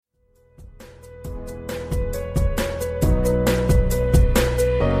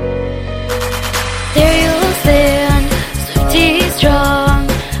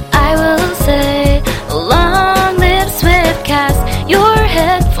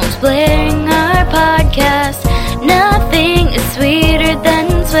blaring our podcast. Nothing is sweeter than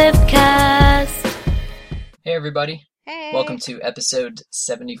Swiftcast. Hey everybody. Hey. Welcome to episode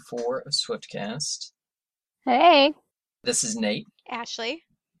 74 of Swiftcast. Hey. This is Nate. Ashley.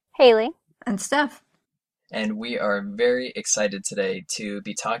 Haley. And Steph. And we are very excited today to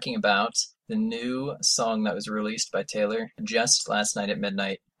be talking about the new song that was released by Taylor just last night at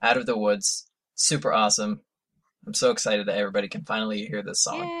midnight, Out of the Woods. Super awesome. I'm so excited that everybody can finally hear this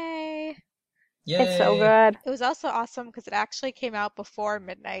song. Yay. Yay! It's so good. It was also awesome because it actually came out before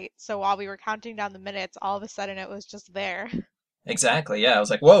midnight. So while we were counting down the minutes, all of a sudden it was just there. Exactly, yeah. I was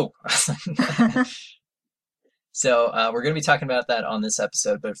like, whoa! So we're going to be talking about that on this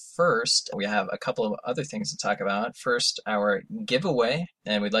episode, but first we have a couple of other things to talk about. First, our giveaway,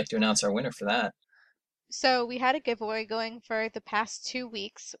 and we'd like to announce our winner for that. So we had a giveaway going for the past 2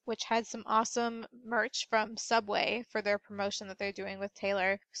 weeks, which had some awesome merch from Subway for their promotion that they're doing with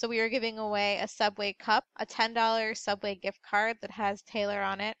Taylor. So we were giving away a Subway cup, a $10 Subway gift card that has Taylor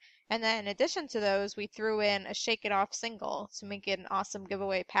on it, and then in addition to those, we threw in a Shake It Off single to make it an awesome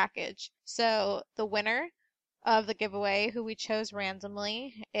giveaway package. So the winner of the giveaway, who we chose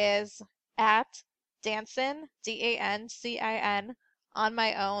randomly, is at Dancin, DANCIN, on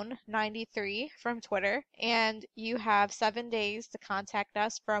my own 93 from Twitter, and you have 7 days to contact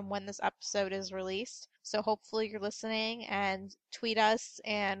us from when this episode is released. So hopefully you're listening and tweet us,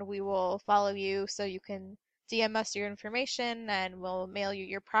 and we will follow you so you can DM us your information and we'll mail you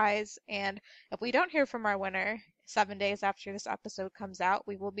your prize. And if we don't hear from our winner 7 days after this episode comes out,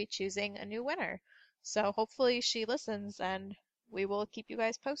 we will be choosing a new winner. So hopefully she listens and we will keep you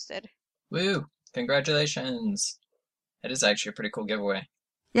guys posted. Woo! Congratulations! It is actually a pretty cool giveaway.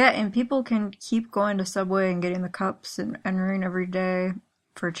 Yeah, and people can keep going to Subway and getting the cups and entering every day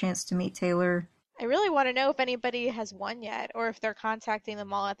for a chance to meet Taylor. I really want to know if anybody has won yet or if they're contacting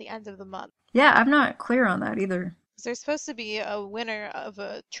them all at the end of the month. Yeah, I'm not clear on that either. There's supposed to be a winner of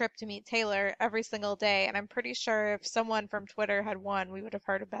a trip to meet Taylor every single day, and I'm pretty sure if someone from Twitter had won, we would have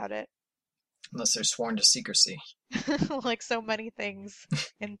heard about it. Unless they're sworn to secrecy. Like so many things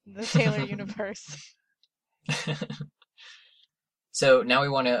in the Taylor universe. So now we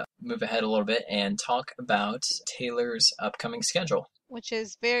want to move ahead a little bit and talk about Taylor's upcoming schedule. Which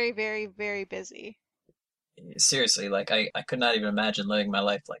is very, very, very busy. Seriously, like I could not even imagine living my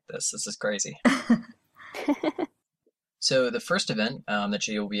life like this. This is crazy. So the first event that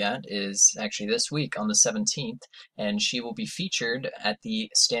she will be at is actually this week on the 17th, and she will be featured at the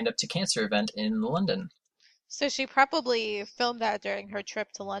Stand Up to Cancer event in London. So she probably filmed that during her trip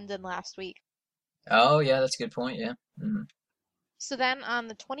to London last week. Oh, yeah, that's a good point, yeah. Mm-hmm. So then on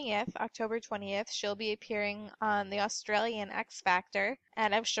the 20th, October 20th, she'll be appearing on the Australian X Factor,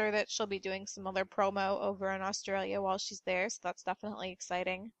 and I'm sure that she'll be doing some other promo over in Australia while she's there, so that's definitely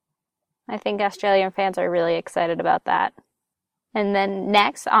exciting. I think Australian fans are really excited about that. And then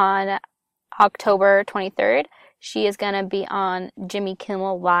next on October 23rd, she is going to be on Jimmy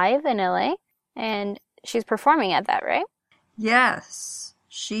Kimmel Live in LA, and she's performing at that, right? Yes.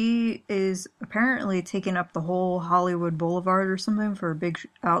 She is apparently taking up the whole Hollywood Boulevard or something for a big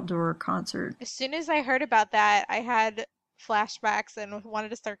outdoor concert. As soon as I heard about that, I had flashbacks and wanted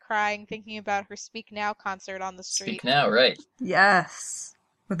to start crying thinking about her Speak Now concert on the street. Speak Now, right. Yes.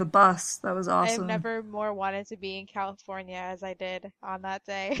 With a bus. That was awesome. I've never more wanted to be in California as I did on that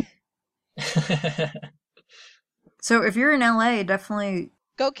day. So if you're in LA, definitely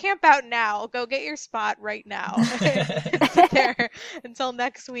go camp out now. Go get your spot right now. Sit there until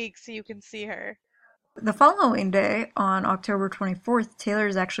next week so you can see her. The following day, on October 24th, Taylor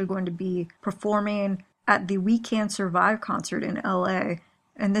is actually going to be performing at the We Can Survive concert in LA.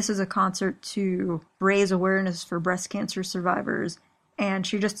 And this is a concert to raise awareness for breast cancer survivors. And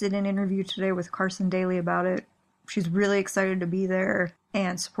she just did an interview today with Carson Daly about it. She's really excited to be there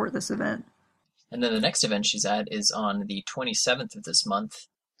and support this event. And then the next event she's at is on the 27th of this month.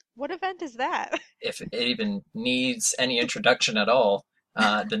 What event is that? If it even needs any introduction at all, the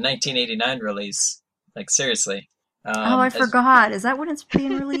 1989 release. Like, seriously. I forgot. Is that when it's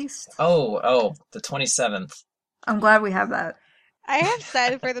being released? Oh, the 27th. I'm glad we have that. I have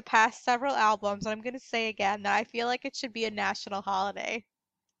said for the past several albums, and I'm going to say again, that I feel like it should be a national holiday.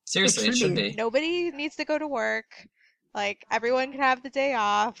 Seriously, it should be. Nobody needs to go to work. Like, everyone can have the day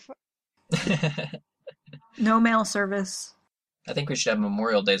off. No mail service. I think we should have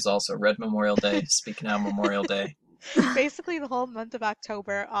Memorial Days also. Red Memorial Day, Speak Now Memorial Day. Basically the whole month of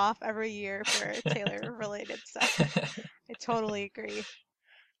October off every year for Taylor-related stuff. I totally agree.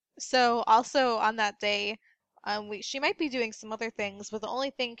 So also on that day, She might be doing some other things, but the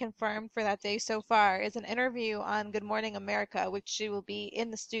only thing confirmed for that day so far is an interview on Good Morning America, which she will be in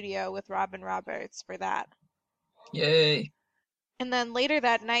the studio with Robin Roberts for that. Yay! And then later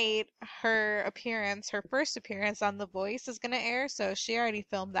that night, her first appearance on The Voice is going to air, so she already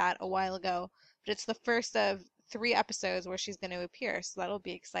filmed that a while ago. But it's the first of 3 episodes where she's going to appear, so that'll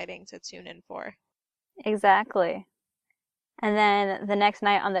be exciting to tune in for. Exactly. And then the next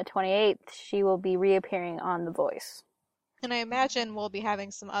night on the 28th, she will be reappearing on The Voice. And I imagine we'll be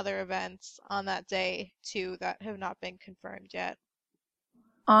having some other events on that day, too, that have not been confirmed yet.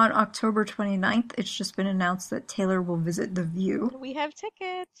 On October 29th, it's just been announced that Taylor will visit The View. We have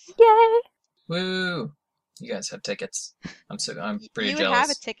tickets! Yay! Woo! You guys have tickets. I'm pretty You jealous. would have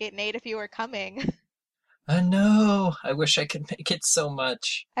a ticket, Nate, if you were coming. I know! I wish I could make it so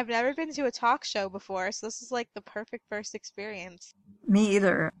much. I've never been to a talk show before, so this is like the perfect first experience. Me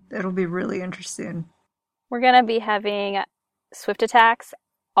either. It'll be really interesting. We're going to be having Swift attacks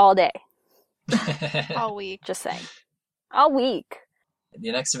all day. All week. Just saying. All week.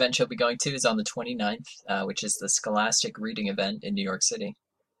 The next event she'll be going to is on the 29th, which is the Scholastic Reading event in New York City.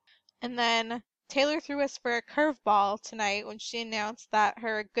 And then Taylor threw us for a curveball tonight when she announced that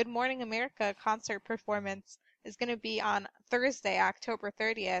her Good Morning America concert performance is going to be on Thursday, October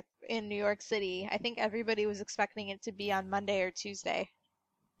 30th in New York City. I think everybody was expecting it to be on Monday or Tuesday.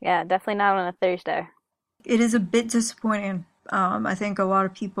 Yeah, definitely not on a Thursday. It is a bit disappointing. I think a lot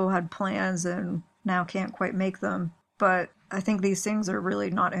of people had plans and now can't quite make them. But I think these things are really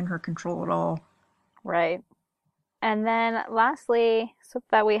not in her control at all. Right. And then lastly,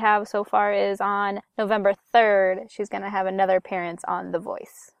 that we have so far is on November 3rd, she's going to have another appearance on The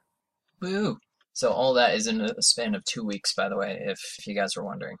Voice. Woo! So all that is in a span of 2 weeks, by the way, if you guys were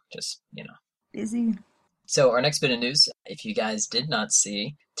wondering. Just, Busy. So our next bit of news, if you guys did not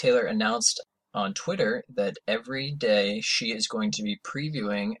see, Taylor announced on Twitter that every day she is going to be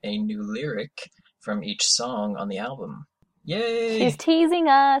previewing a new lyric from each song on the album. Yay! She's teasing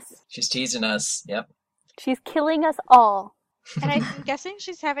us. She's teasing us, yep. She's killing us all. And I'm guessing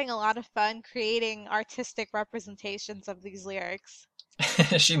she's having a lot of fun creating artistic representations of these lyrics.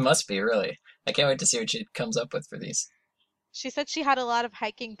 She must be, really. I can't wait to see what she comes up with for these. She said she had a lot of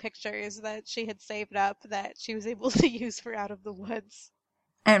hiking pictures that she had saved up that she was able to use for Out of the Woods.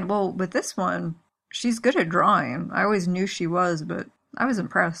 And, well, with this one, she's good at drawing. I always knew she was, but I was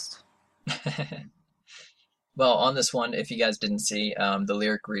impressed. Well, on this one, if you guys didn't see, the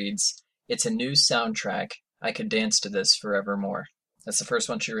lyric reads, "It's a new soundtrack. I could dance to this forevermore." That's the first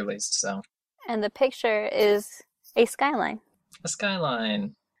one she released, so. And the picture is a skyline. A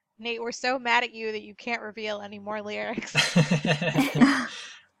skyline. Nate, we're so mad at you that you can't reveal any more lyrics.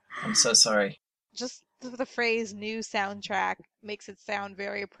 I'm so sorry. Just the phrase new soundtrack makes it sound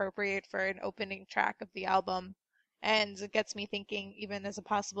very appropriate for an opening track of the album. And it gets me thinking even as a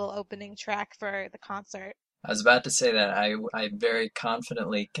possible opening track for the concert. I was about to say that. I very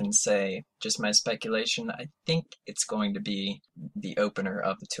confidently can say, just my speculation, I think it's going to be the opener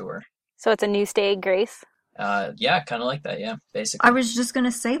of the tour. So it's a new Stay Grace? Yeah, kind of like that, yeah, basically. I was just going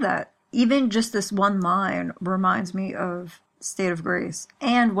to say that. Even just this one line reminds me of State of Grace.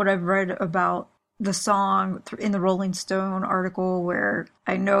 And what I've read about the song in the Rolling Stone article, where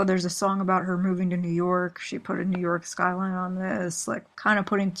I know there's a song about her moving to New York. She put a New York skyline on this, like kind of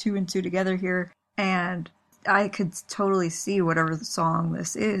putting 2 and 2 together here. And I could totally see whatever the song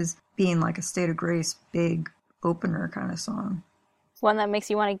this is being like a State of Grace big opener kind of song. One that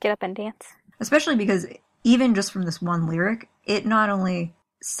makes you want to get up and dance. Especially because even just from this one lyric, it not only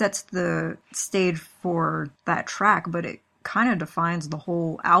sets the stage for that track, but it kind of defines the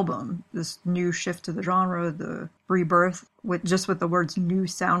whole album. This new shift to the genre, the rebirth with the words new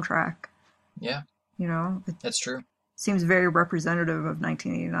soundtrack. Yeah. That's true. Seems very representative of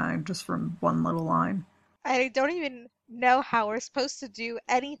 1989 just from one little line. I don't even know how we're supposed to do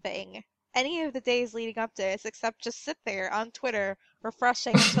anything any of the days leading up to this except just sit there on Twitter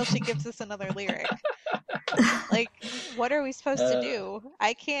refreshing until she gives us another lyric. Like, what are we supposed to do?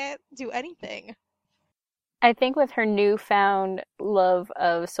 I can't do anything. I think with her newfound love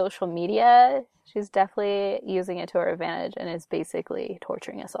of social media, she's definitely using it to her advantage and is basically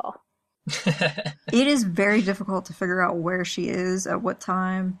torturing us all. It is very difficult to figure out where she is at what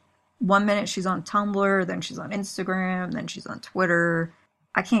time. One minute she's on Tumblr, then she's on Instagram, then she's on Twitter.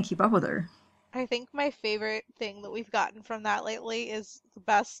 I can't keep up with her. I think my favorite thing that we've gotten from that lately is the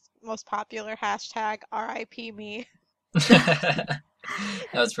best, most popular hashtag, RIP me. That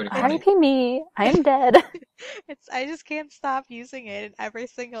was pretty funny. RIP me, I am dead. I just can't stop using it in every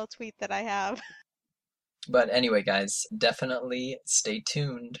single tweet that I have. But anyway, guys, definitely stay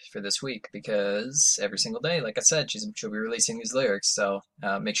tuned for this week because every single day, like I said, she'll be releasing these lyrics. So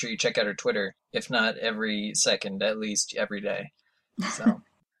make sure you check out her Twitter. If not every second, at least every day. So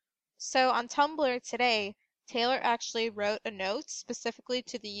So on Tumblr today, Taylor actually wrote a note specifically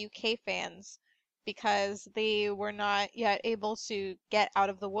to the UK fans because they were not yet able to get Out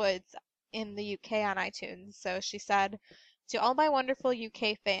of the Woods in the UK on iTunes. So she said, "To all my wonderful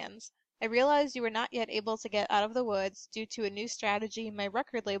UK fans, I realize you were not yet able to get Out of the Woods due to a new strategy my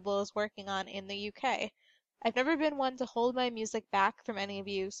record label is working on in the UK. I've never been one to hold my music back from any of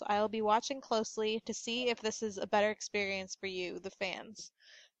you, so I'll be watching closely to see if this is a better experience for you, the fans.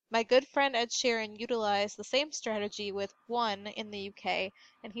 My good friend Ed Sheeran utilized the same strategy with One in the UK,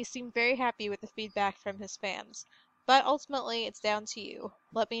 and he seemed very happy with the feedback from his fans. But ultimately, it's down to you.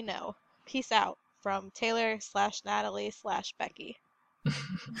 Let me know. Peace out." From Taylor/Natalie/Becky.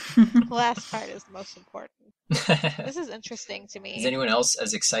 The last part is the most important. This is interesting to me. Is anyone else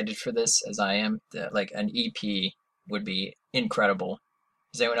as excited for this as I am? Like an EP would be incredible.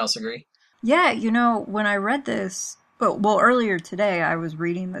 Does anyone else agree? Yeah, when I read this, well, earlier today I was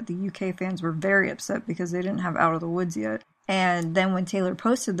reading that the UK fans were very upset because they didn't have Out of the Woods yet. And then when Taylor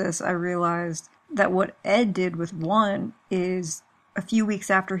posted this, I realized that what Ed did with One is a few weeks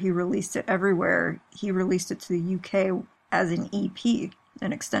after he released it everywhere, he released it to the UK as an EP,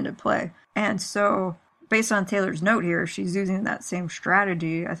 an extended play. And so, based on Taylor's note here, she's using that same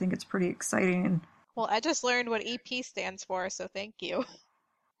strategy. I think it's pretty exciting. Well, I just learned what EP stands for, so thank you.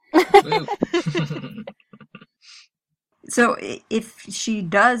 Woo. So if she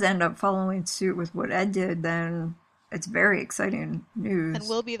does end up following suit with what Ed did, then it's very exciting news. And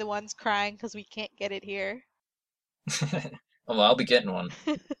we'll be the ones crying because we can't get it here. Well, I'll be getting one.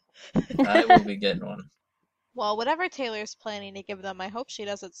 I will be getting one. Well, whatever Taylor's planning to give them, I hope she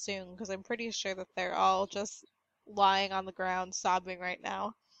does it soon, because I'm pretty sure that they're all just lying on the ground sobbing right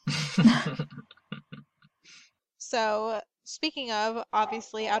now. So, speaking of,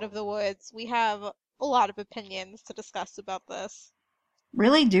 obviously, Out of the Woods, we have a lot of opinions to discuss about this.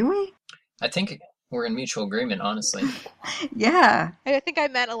 Really, do we? I think we're in mutual agreement, honestly. Yeah. I think I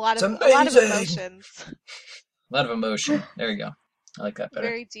meant a lot of amazing. emotions. A lot of emotion. There you go. I like that better.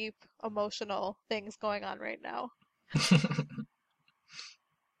 Very deep, emotional things going on right now.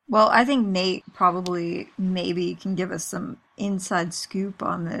 Well, I think Nate probably maybe can give us some inside scoop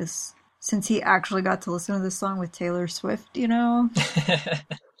on this, since he actually got to listen to this song with Taylor Swift,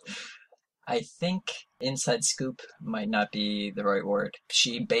 I think inside scoop might not be the right word.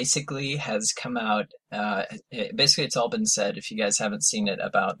 She basically has come out. Basically, it's all been said. If you guys haven't seen it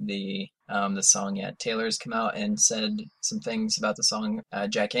about the song yet, Taylor's come out and said some things about the song.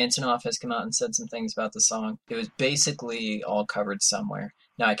 Jack Antonoff has come out and said some things about the song. It was basically all covered somewhere.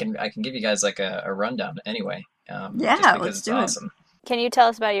 Now I can give you guys like a rundown anyway. Yeah, let's do awesome. it. Can you tell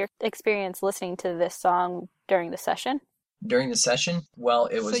us about your experience listening to this song during the session? During the session, well,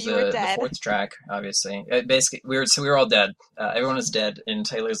 it was the fourth track, obviously. Basically, we were all dead. Everyone was dead in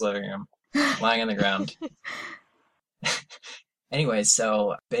Taylor's living room, lying on the ground. Anyway,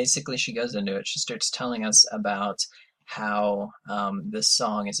 so basically she goes into it. She starts telling us about how this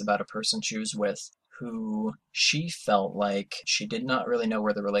song is about a person she was with who she felt like she did not really know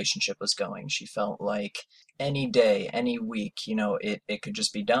where the relationship was going. She felt like any day, any week, it could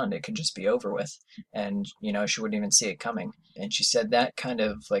just be done. It could just be over with. And, she wouldn't even see it coming. And she said that kind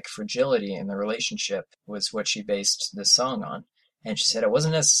of like fragility in the relationship was what she based this song on. And she said it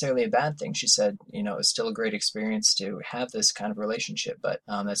wasn't necessarily a bad thing. She said, it was still a great experience to have this kind of relationship. But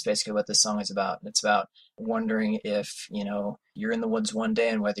that's basically what this song is about. It's about wondering if, you're in the woods one day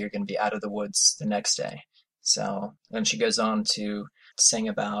and whether you're going to be out of the woods the next day. So then she goes on to sing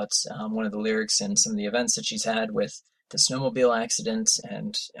about one of the lyrics and some of the events that she's had with the snowmobile accident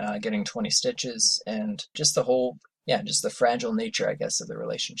and getting 20 stitches and just the whole, just the fragile nature, I guess, of the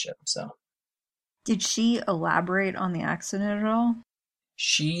relationship. So. Did she elaborate on the accident at all?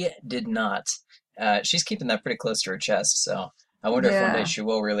 She did not. She's keeping that pretty close to her chest, so I wonder if one day she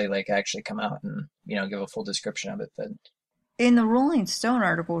will really actually come out and give a full description of it. But in the Rolling Stone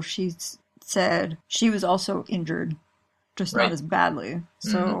article, she said she was also injured, just not as badly.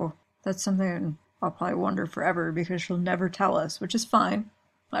 So that's something I'll probably wonder forever because she'll never tell us, which is fine.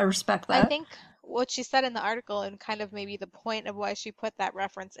 I respect that. I think what she said in the article and kind of maybe the point of why she put that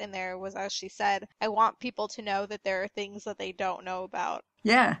reference in there was, as she said, I want people to know that there are things that they don't know about.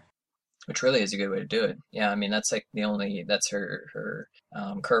 Yeah. Which really is a good way to do it. Yeah, I mean, that's that's her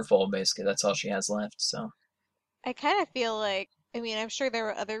curveball, basically. That's all she has left, so. I kind of feel like, I'm sure there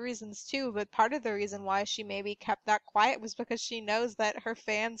were other reasons too, but part of the reason why she maybe kept that quiet was because she knows that her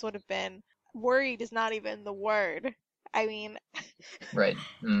fans would have been worried is not even the word. I mean, Right.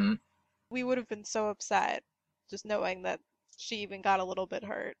 Mm. we would have been so upset just knowing that she even got a little bit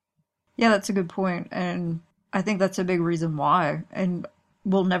hurt. Yeah, that's a good point, and I think that's a big reason why, and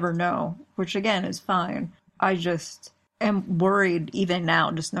we'll never know, which again is fine. I just am worried even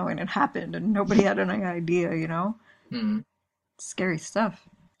now, just knowing it happened, and nobody had any idea, you know? Mm. Scary stuff.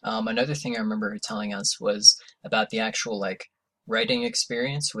 Another thing I remember her telling us was about the actual writing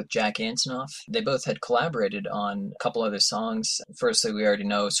experience with Jack Antonoff. They both had collaborated on a couple other songs. Firstly, we already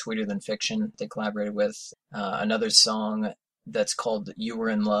know Sweeter Than Fiction they collaborated with. Another song that's called You Were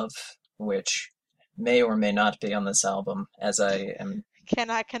in Love, which may or may not be on this album, as I am...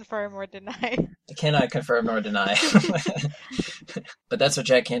 Cannot confirm or deny. I cannot confirm nor deny. But that's what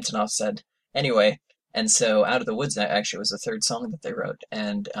Jack Antonoff said. Anyway, and so Out of the Woods actually was the third song that they wrote.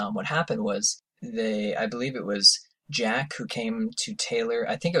 And what happened was I believe it was Jack who came to Taylor.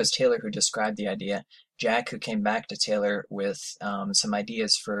 I think it was Taylor who described the idea. Jack who came back to Taylor with some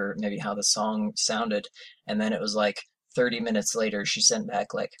ideas for maybe how the song sounded. And then it was 30 minutes later, she sent back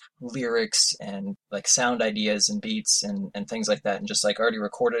lyrics and sound ideas and beats and things like that, and just already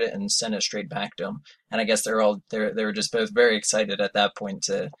recorded it and sent it straight back to him. And I guess they were just both very excited at that point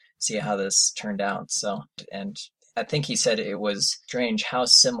to see how this turned out. So, and I think he said it was strange how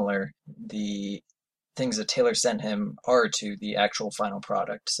similar the things that Taylor sent him are to the actual final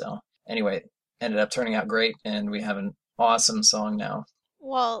product. So anyway, ended up turning out great, and we have an awesome song now.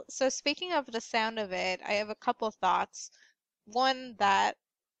 Well, so speaking of the sound of it, I have a couple thoughts. One, that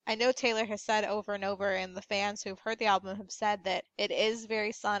I know Taylor has said over and over, and the fans who've heard the album have said that it is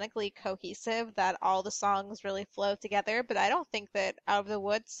very sonically cohesive, that all the songs really flow together, but I don't think that Out of the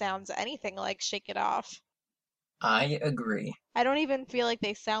Woods sounds anything like Shake It Off. I agree. I don't even feel like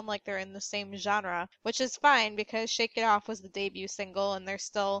they sound like they're in the same genre, which is fine because Shake It Off was the debut single, and there's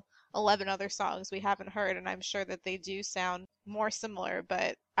still 11 other songs we haven't heard, and I'm sure that they do sound more similar,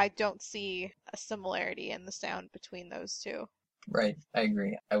 but I don't see a similarity in the sound between those two. Right, I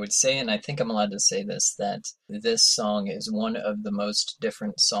agree. I would say, and I think I'm allowed to say this, that this song is one of the most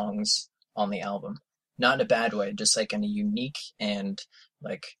different songs on the album. Not in a bad way, just in a unique and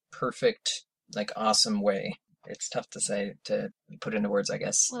perfect, awesome way. It's tough to say, to put into words, I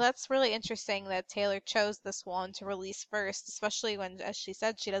guess. Well, that's really interesting that Taylor chose this one to release first, especially when, as she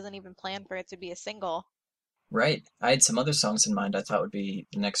said, she doesn't even plan for it to be a single. Right. I had some other songs in mind I thought would be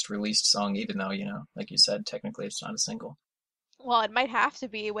the next released song, even though, like you said, technically it's not a single. Well, it might have to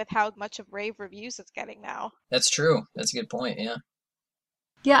be with how much of rave reviews it's getting now. That's true. That's a good point, yeah.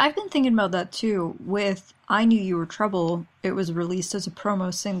 Yeah, I've been thinking about that too. With I Knew You Were Trouble, it was released as a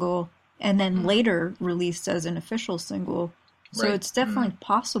promo single and then later released as an official single. So Right. it's definitely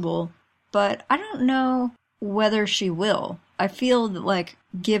possible, but I don't know whether she will. I feel that,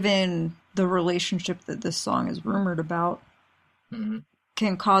 given the relationship that this song is rumored about,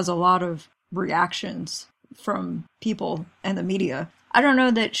 can cause a lot of reactions from people and the media. I don't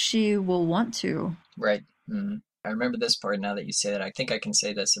know that she will want to. Right. I remember this part now that you say that. I think I can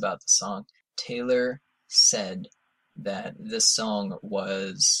say this about the song. Taylor said that this song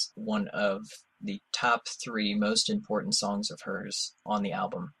was one of the top 3 most important songs of hers on the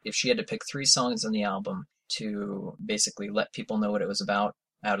album. If she had to pick 3 songs on the album to basically let people know what it was about,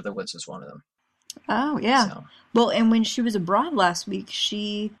 Out of the Woods was one of them. Oh, yeah. So, Well, and when she was abroad last week,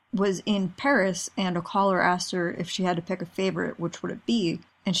 she was in Paris, and a caller asked her if she had to pick a favorite, which would it be?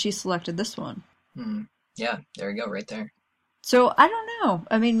 And she selected this one. yeah, there you go, right there. So, I don't know.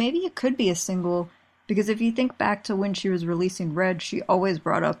 I mean, maybe it could be a single, because if you think back to when she was releasing Red, she always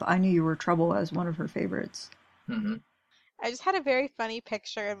brought up I Knew You Were Trouble as one of her favorites. I just had a very funny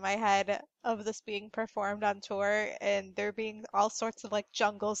picture in my head of this being performed on tour and there being all sorts of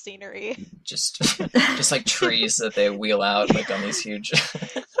jungle scenery. Just trees that they wheel out on these huge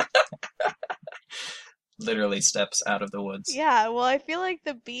literally steps out of the woods. Yeah, well, I feel like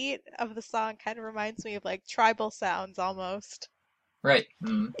the beat of the song kind of reminds me of tribal sounds almost. Right.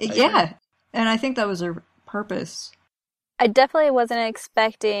 Yeah, and I think that was her purpose. I definitely wasn't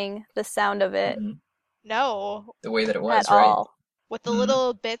expecting the sound of it No, The way that it was, at right? all. with the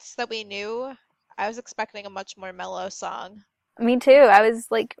little bits that we knew, I was expecting a much more mellow song. Me too. I was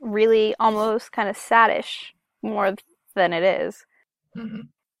really almost kind of saddish more than it is.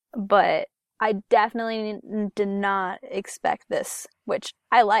 But I definitely did not expect this, which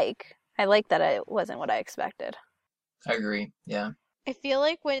I like. I like that it wasn't what I expected. I agree, yeah. I feel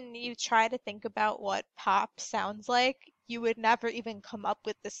like when you try to think about what pop sounds like, you would never even come up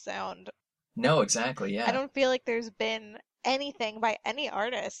with this sound. No, exactly, yeah. I don't feel like there's been anything by any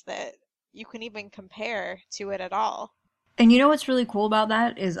artist that you can even compare to it at all. And you know what's really cool about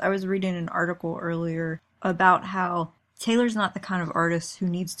that is I was reading an article earlier about how Taylor's not the kind of artist who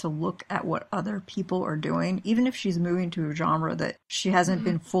needs to look at what other people are doing, even if she's moving to a genre that she hasn't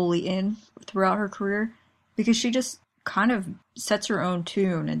been fully in throughout her career, because she just kind of sets her own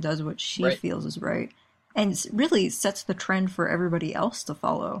tune and does what she feels is right. And really sets the trend for everybody else to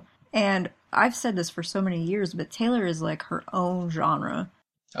follow. And I've said this for so many years, but Taylor is like her own genre.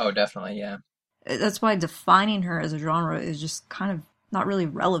 Oh, definitely, yeah. That's why defining her as a genre is just kind of not really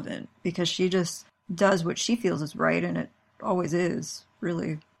relevant, because she just does what she feels is right, and it always is,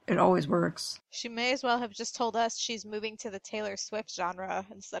 really. It always works. She may as well have just told us she's moving to the Taylor Swift genre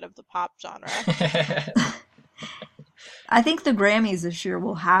instead of the pop genre. I think the Grammys this year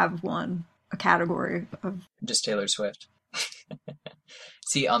will have a category of just Taylor Swift.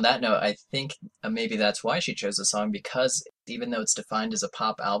 See, on that note, I think maybe that's why she chose the song, because even though it's defined as a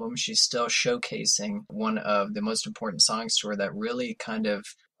pop album, she's still showcasing one of the most important songs to her that really kind of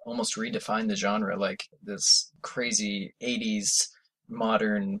almost redefined the genre, like this crazy 80s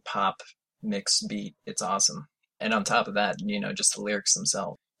modern pop mix beat. It's awesome. And on top of that, just the lyrics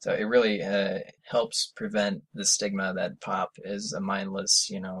themselves. So it really helps prevent the stigma that pop is a mindless,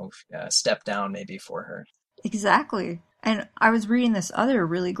 step down maybe for her. Exactly. And I was reading this other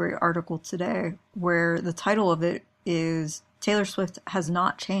really great article today where the title of it is Taylor Swift Has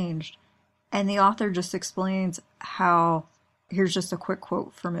Not Changed. And the author just explains how, here's just a quick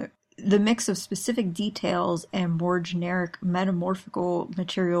quote from it. The mix of specific details and more generic metamorphical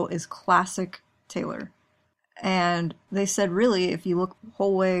material is classic Taylor. And they said, really, if you look the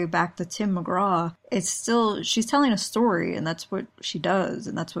whole way back to Tim McGraw, she's telling a story, and that's what she does,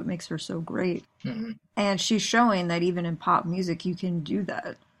 and that's what makes her so great. Mm-hmm. And she's showing that even in pop music, you can do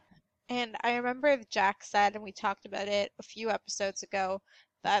that. And I remember Jack said, and we talked about it a few episodes ago,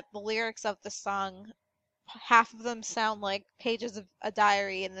 that the lyrics of the song, half of them sound like pages of a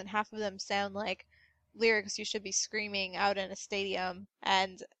diary, and then half of them sound like lyrics you should be screaming out in a stadium.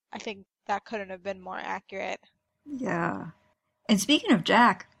 And I think that couldn't have been more accurate. Yeah. And speaking of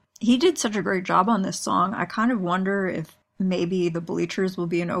Jack, he did such a great job on this song. I kind of wonder if maybe the Bleachers will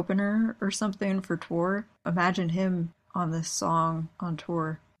be an opener or something for tour. Imagine him on this song on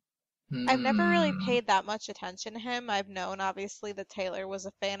tour. I've never really paid that much attention to him. I've known, obviously, that Taylor was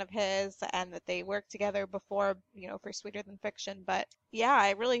a fan of his and that they worked together before, for Sweeter Than Fiction. But yeah,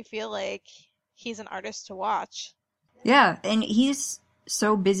 I really feel like he's an artist to watch. Yeah, and he's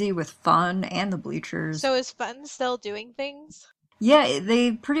so busy with Fun and the Bleachers. So is Fun still doing things? Yeah,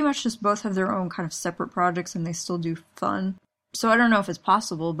 they pretty much just both have their own kind of separate projects, and they still do Fun. So I don't know if it's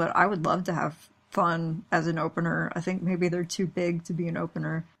possible, but I would love to have Fun as an opener. I think maybe they're too big to be an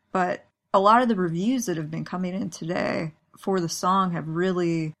opener. But a lot of the reviews that have been coming in today for the song have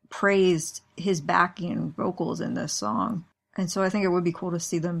really praised his backing vocals in this song. And so I think it would be cool to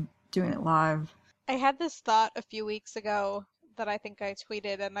see them doing it live. I had this thought a few weeks ago that I think I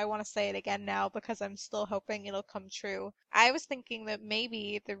tweeted, and I want to say it again now because I'm still hoping it'll come true. I was thinking that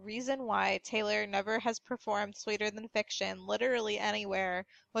maybe the reason why Taylor never has performed Sweeter Than Fiction literally anywhere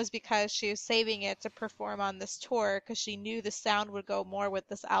was because she was saving it to perform on this tour because she knew the sound would go more with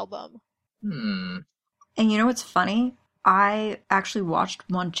this album. And you know what's funny? I actually watched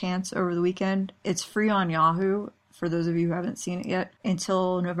One Chance over the weekend. It's free on Yahoo, for those of you who haven't seen it yet,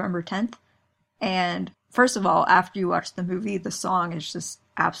 until November 10th. And first of all, after you watch the movie, the song is just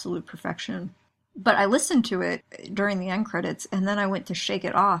absolute perfection. But I listened to it during the end credits, and then I went to shake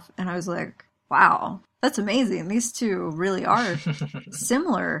it off, and I was like, wow, that's amazing. These two really are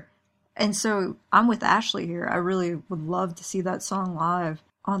similar. And so I'm with Ashley here. I really would love to see that song live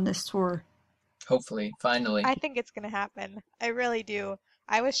on this tour. Hopefully, finally. I think it's going to happen. I really do.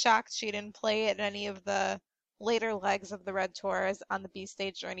 I was shocked she didn't play at any of the later legs of the Red Tours on the B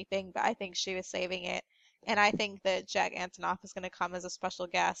stage or anything, but I think she was saving it. And I think that Jack Antonoff is going to come as a special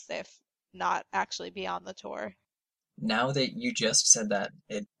guest, if not actually be on the tour. Now that you just said that,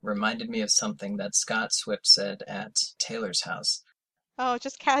 it reminded me of something that Scott Swift said at Taylor's house. Oh,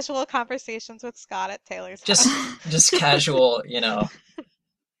 just casual conversations with Scott at Taylor's house. Just casual,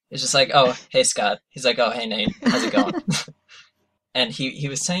 It's just like, oh, hey, Scott. He's like, oh, hey, Nate. How's it going? And he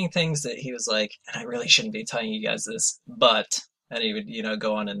was saying things that he was like, and I really shouldn't be telling you guys this, but, and he would,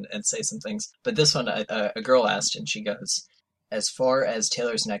 go on and say some things. But this one, a girl asked, and she goes, as far as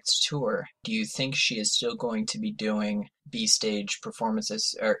Taylor's next tour, do you think she is still going to be doing B-stage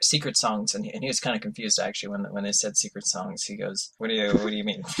performances or secret songs? And he was kind of confused, actually, when they said secret songs. He goes, what do you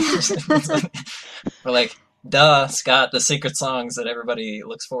mean? We're like, duh, Scott, the secret songs that everybody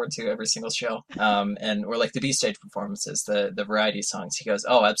looks forward to every single show. Or like the B stage performances, the variety songs. He goes,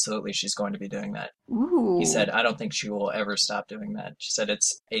 oh, absolutely, she's going to be doing that. Ooh. He said, I don't think she will ever stop doing that. She said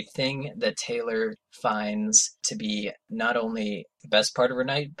it's a thing that Taylor finds to be not only the best part of her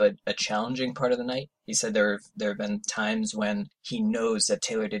night, but a challenging part of the night. He said there have been times when he knows that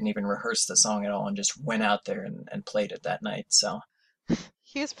Taylor didn't even rehearse the song at all and just went out there and played it that night. So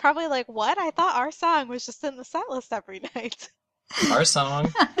He was probably like, what? I thought our song was just in the set list every night. our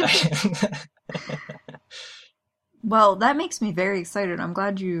song. Well, that makes me very excited. I'm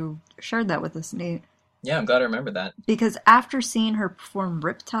glad you shared that with us, Nate. Yeah, I'm glad I remember that. Because after seeing her perform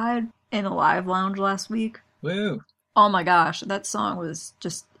Riptide in a live lounge last week, Woo! oh my gosh, that song was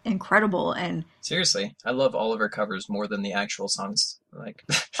just incredible. And Seriously, I love all of her covers more than the actual songs. Like,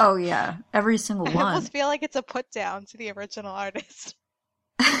 oh yeah, every single I one. almost feel like it's a put down to the original artist.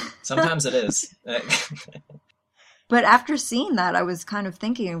 sometimes it is. But after seeing that, I was kind of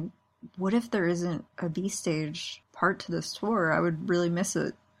thinking, what if there isn't a B stage part to this tour? I would really miss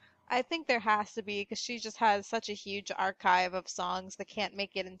it. I think there has to be because she just has such a huge archive of songs that can't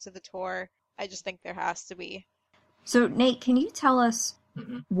make it into the tour. I just think there has to be. So, Nate, can you tell us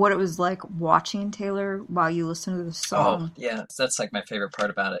Mhm. what it was like watching Taylor while you listened to the song? Oh, yeah, that's like my favorite part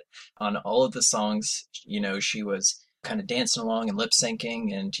about it. On all of the songs, she was kind of dancing along and lip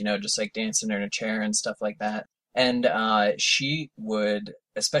syncing and, just like dancing in a chair and stuff like that. And she would,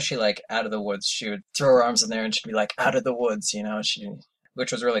 especially like Out of the Woods, she would throw her arms in there and she'd be like, Out of the Woods,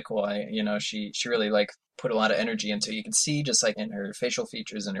 which was really cool. She really like put a lot of energy into it. You can see just like in her facial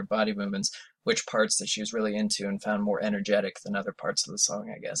features and her body movements, which parts that she was really into and found more energetic than other parts of the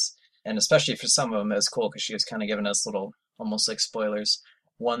song, I guess. And especially for some of them, it was cool because she was kind of giving us little, almost like spoilers.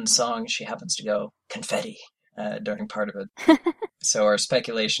 One song, she happens to go confetti during part of it. So our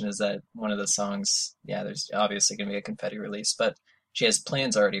speculation is that one of the songs, there's obviously going to be a confetti release, but she has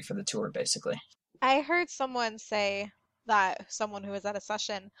plans already for the tour, basically. I heard someone say that someone who was at a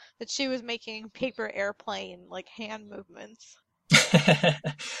session that she was making paper airplane like hand movements.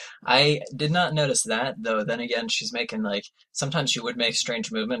 I did not notice that, though. Then again, she's making sometimes she would make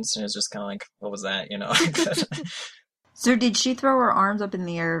strange movements, and it was just kind of like, what was that, So did she throw her arms up in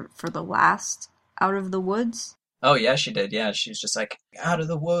the air for the last Out of the Woods? Oh, yeah, she did. Yeah, she was just like, out of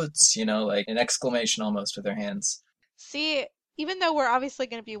the woods, like an exclamation almost with her hands. See, even though we're obviously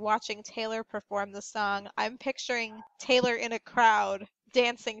going to be watching Taylor perform the song, I'm picturing Taylor in a crowd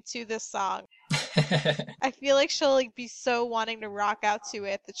dancing to this song. I feel like she'll be so wanting to rock out to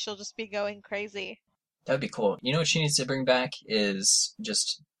it that she'll just be going crazy. That'd be cool. You know what she needs to bring back is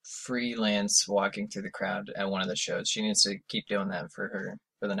just freelance walking through the crowd at one of the shows. She needs to keep doing that for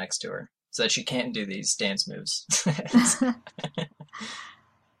the next tour so that she can't do these dance moves.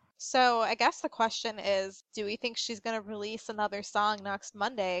 So I guess the question is, do we think she's going to release another song next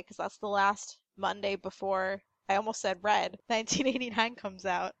Monday? Because that's the last Monday before, I almost said Red, 1989 comes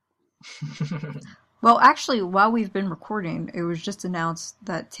out. Well, actually, while we've been recording, it was just announced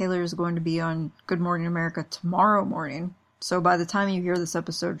that Taylor is going to be on Good Morning America tomorrow morning. So by the time you hear this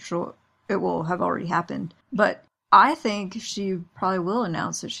episode, it will have already happened. But I think she probably will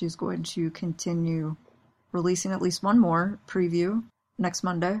announce that she's going to continue releasing at least one more preview next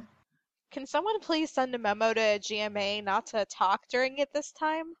Monday. Can someone please send a memo to GMA not to talk during it this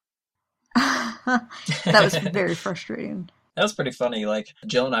time? That was very frustrating. That was pretty funny. Like,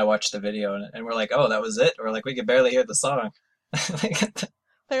 Jill and I watched the video and we're like, oh, that was it? Or like, we could barely hear the song.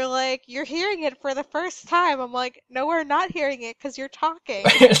 They're like, you're hearing it for the first time. I'm like, no, we're not hearing it because you're talking.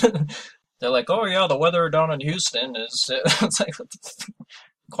 They're like, oh yeah, the weather down in Houston is... It's like,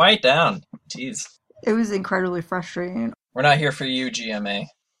 quiet down. Jeez. It was incredibly frustrating. We're not here for you, GMA.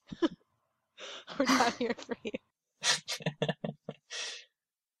 We're not here for you.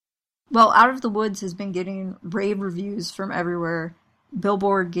 Well, Out of the Woods has been getting rave reviews from everywhere.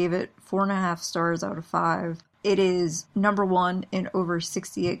 Billboard gave it 4.5 stars out of 5. It is number 1 in over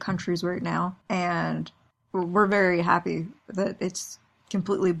 68 countries right now, and we're very happy that it's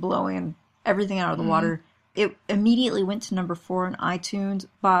completely blowing everything out of the water. It immediately went to number 4 on iTunes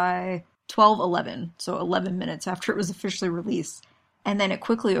by 12:11, so 11 minutes after it was officially released. And then it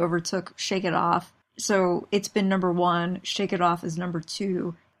quickly overtook Shake It Off. So it's been number 1, Shake It Off is number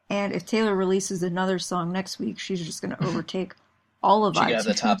 2. And if Taylor releases another song next week, she's just going to overtake all of iTunes. She got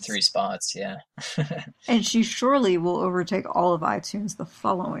the top 3 spots, yeah. And she surely will overtake all of iTunes the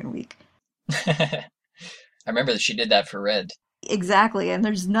following week. I remember that she did that for Red. Exactly, and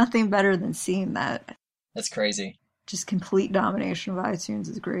there's nothing better than seeing that. That's crazy. Just complete domination of iTunes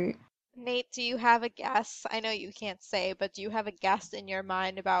is great. Nate, do you have a guess? I know you can't say, but do you have a guess in your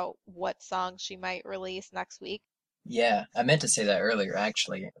mind about what song she might release next week? Yeah, I meant to say that earlier,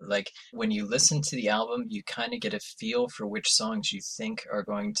 actually. Like, when you listen to the album, you kind of get a feel for which songs you think are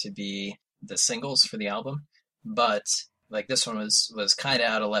going to be the singles for the album. But, like, this one was kind of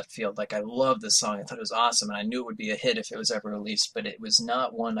out of left field. Like, I love this song. I thought it was awesome, and I knew it would be a hit if it was ever released, but it was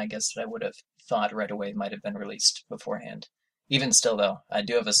not one, I guess, that I would have thought right away might have been released beforehand. Even still, though, I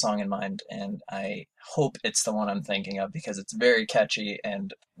do have a song in mind, and I hope it's the one I'm thinking of because it's very catchy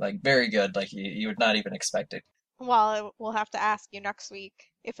and, like, very good. Like, you would not even expect it. Well, we'll have to ask you next week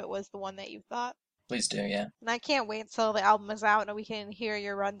if it was the one that you thought. Please do, yeah. And I can't wait till the album is out and we can hear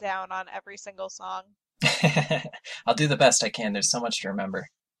your rundown on every single song. I'll do the best I can. There's so much to remember.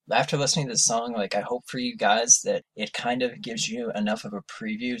 After listening to this song, like I hope for you guys that it kind of gives you enough of a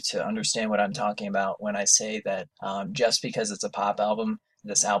preview to understand what I'm talking about when I say that just because it's a pop album,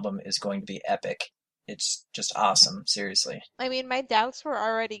 this album is going to be epic. It's just awesome, seriously. I mean, my doubts were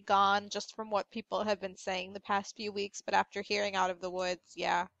already gone just from what people have been saying the past few weeks, but after hearing Out of the Woods,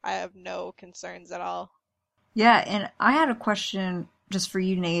 yeah, I have no concerns at all. Yeah, and I had a question just for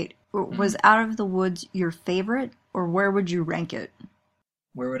you, Nate. Was Out of the Woods your favorite, or where would you rank it?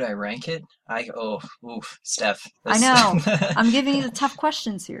 Where would I rank it? Steph. I know. I'm giving you the tough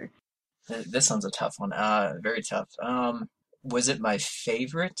questions here. This one's a tough one. Very tough. Was it my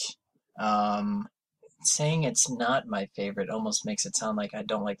favorite? Saying it's not my favorite almost makes it sound like I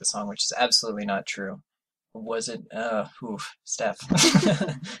don't like the song, which is absolutely not true. Was it? Steph.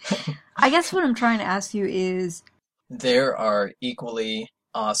 I guess what I'm trying to ask you is... There are equally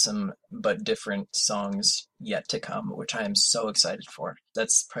awesome but different songs yet to come, which I am so excited for.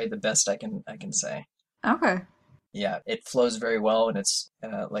 That's probably the best I can say. Okay. Yeah, it flows very well, and it's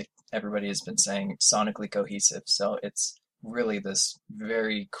like everybody has been saying, sonically cohesive. So it's really this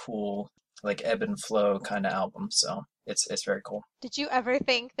very cool, like ebb and flow kind of album. So it's very cool. Did you ever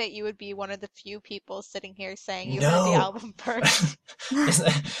think that you would be one of the few people sitting here saying you No. heard the album first?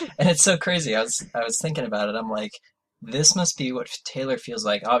 And it's so crazy. I was thinking about it. I'm like, this must be what Taylor feels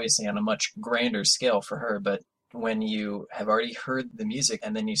like, obviously on a much grander scale for her, but when you have already heard the music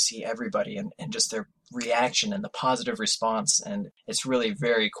and then you see everybody and just their reaction and the positive response, and it's really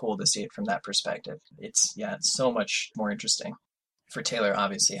very cool to see it from that perspective. It's so much more interesting. For Taylor,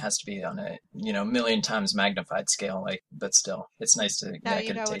 obviously, it has to be on a million times magnified scale, like, but still, it's nice to Now get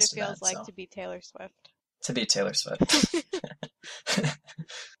you a know what it taste of feels that. like So. to be Taylor Swift. To be Taylor Swift.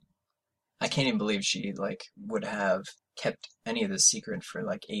 I can't even believe she would have kept any of this secret for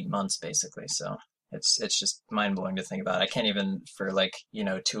 8 months basically. So it's just mind blowing to think about. I can't even for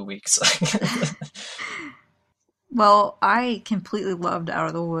 2 weeks. Well, I completely loved Out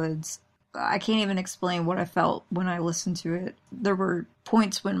of the Woods. I can't even explain what I felt when I listened to it. There were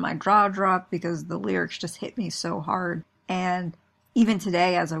points when my jaw dropped because the lyrics just hit me so hard. And even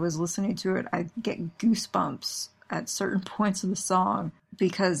today, as I was listening to it, I get goosebumps at certain points of the song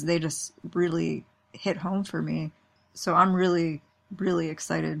because they just really hit home for me. So I'm really, really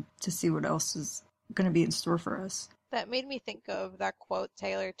excited to see what else is going to be in store for us. That made me think of that quote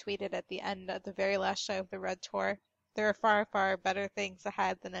Taylor tweeted at the end of the very last show of the Red Tour. There are far, far better things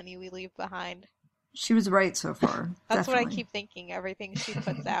ahead than any we leave behind. She was right so far. That's definitely. what I keep thinking. Everything she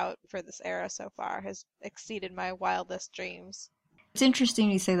puts out for this era so far has exceeded my wildest dreams. It's interesting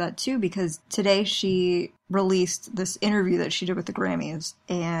you say that too, because today she released this interview that she did with the Grammys,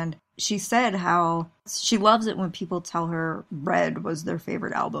 and she said how she loves it when people tell her Red was their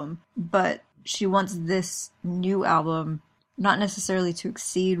favorite album, but she wants this new album not necessarily to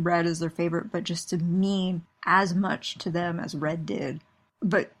exceed Red as their favorite, but just to mean as much to them as Red did,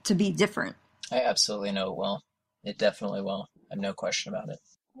 but to be different. I absolutely know it will. It definitely will. I have no question about it.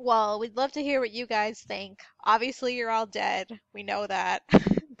 Well, we'd love to hear what you guys think. Obviously, you're all dead. We know that.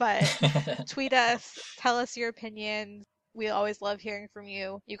 But tweet us, tell us your opinions. We always love hearing from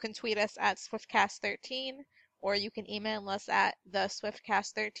you. You can tweet us at Swiftcast13, or you can email us at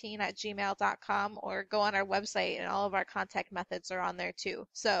theswiftcast13@gmail.com, or go on our website, and all of our contact methods are on there too.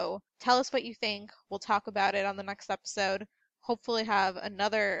 So tell us what you think. We'll talk about it on the next episode. Hopefully have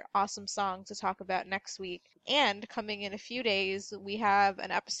another awesome song to talk about next week. And coming in a few days, we have an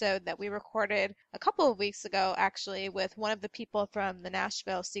episode that we recorded a couple of weeks ago, actually, with one of the people from the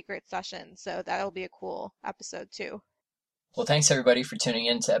Nashville Secret Session. So that'll be a cool episode too. Well, thanks everybody for tuning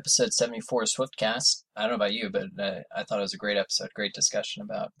in to episode 74 of Swiftcast. I don't know about you, but I thought it was a great episode, great discussion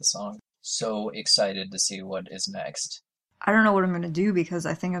about the song. So excited to see what is next. I don't know what I'm going to do because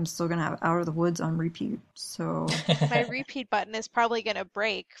I think I'm still going to have Out of the Woods on repeat. So my repeat button is probably going to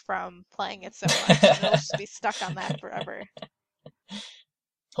break from playing it so much. And it'll just be stuck on that forever.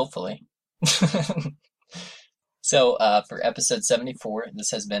 Hopefully. So, for episode 74, this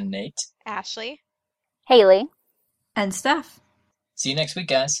has been Nate. Ashley. Haley. And Steph. See you next week,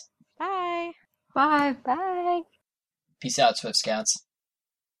 guys. Bye. Bye. Bye. Peace out, Swift Scouts.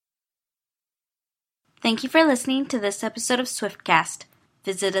 Thank you for listening to this episode of Swiftcast.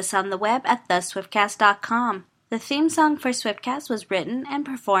 Visit us on the web at theswiftcast.com. The theme song for Swiftcast was written and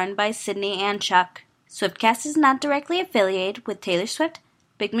performed by Sydney and Chuck. Swiftcast is not directly affiliated with Taylor Swift,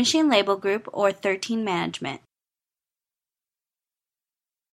 Big Machine Label Group, or 13 Management.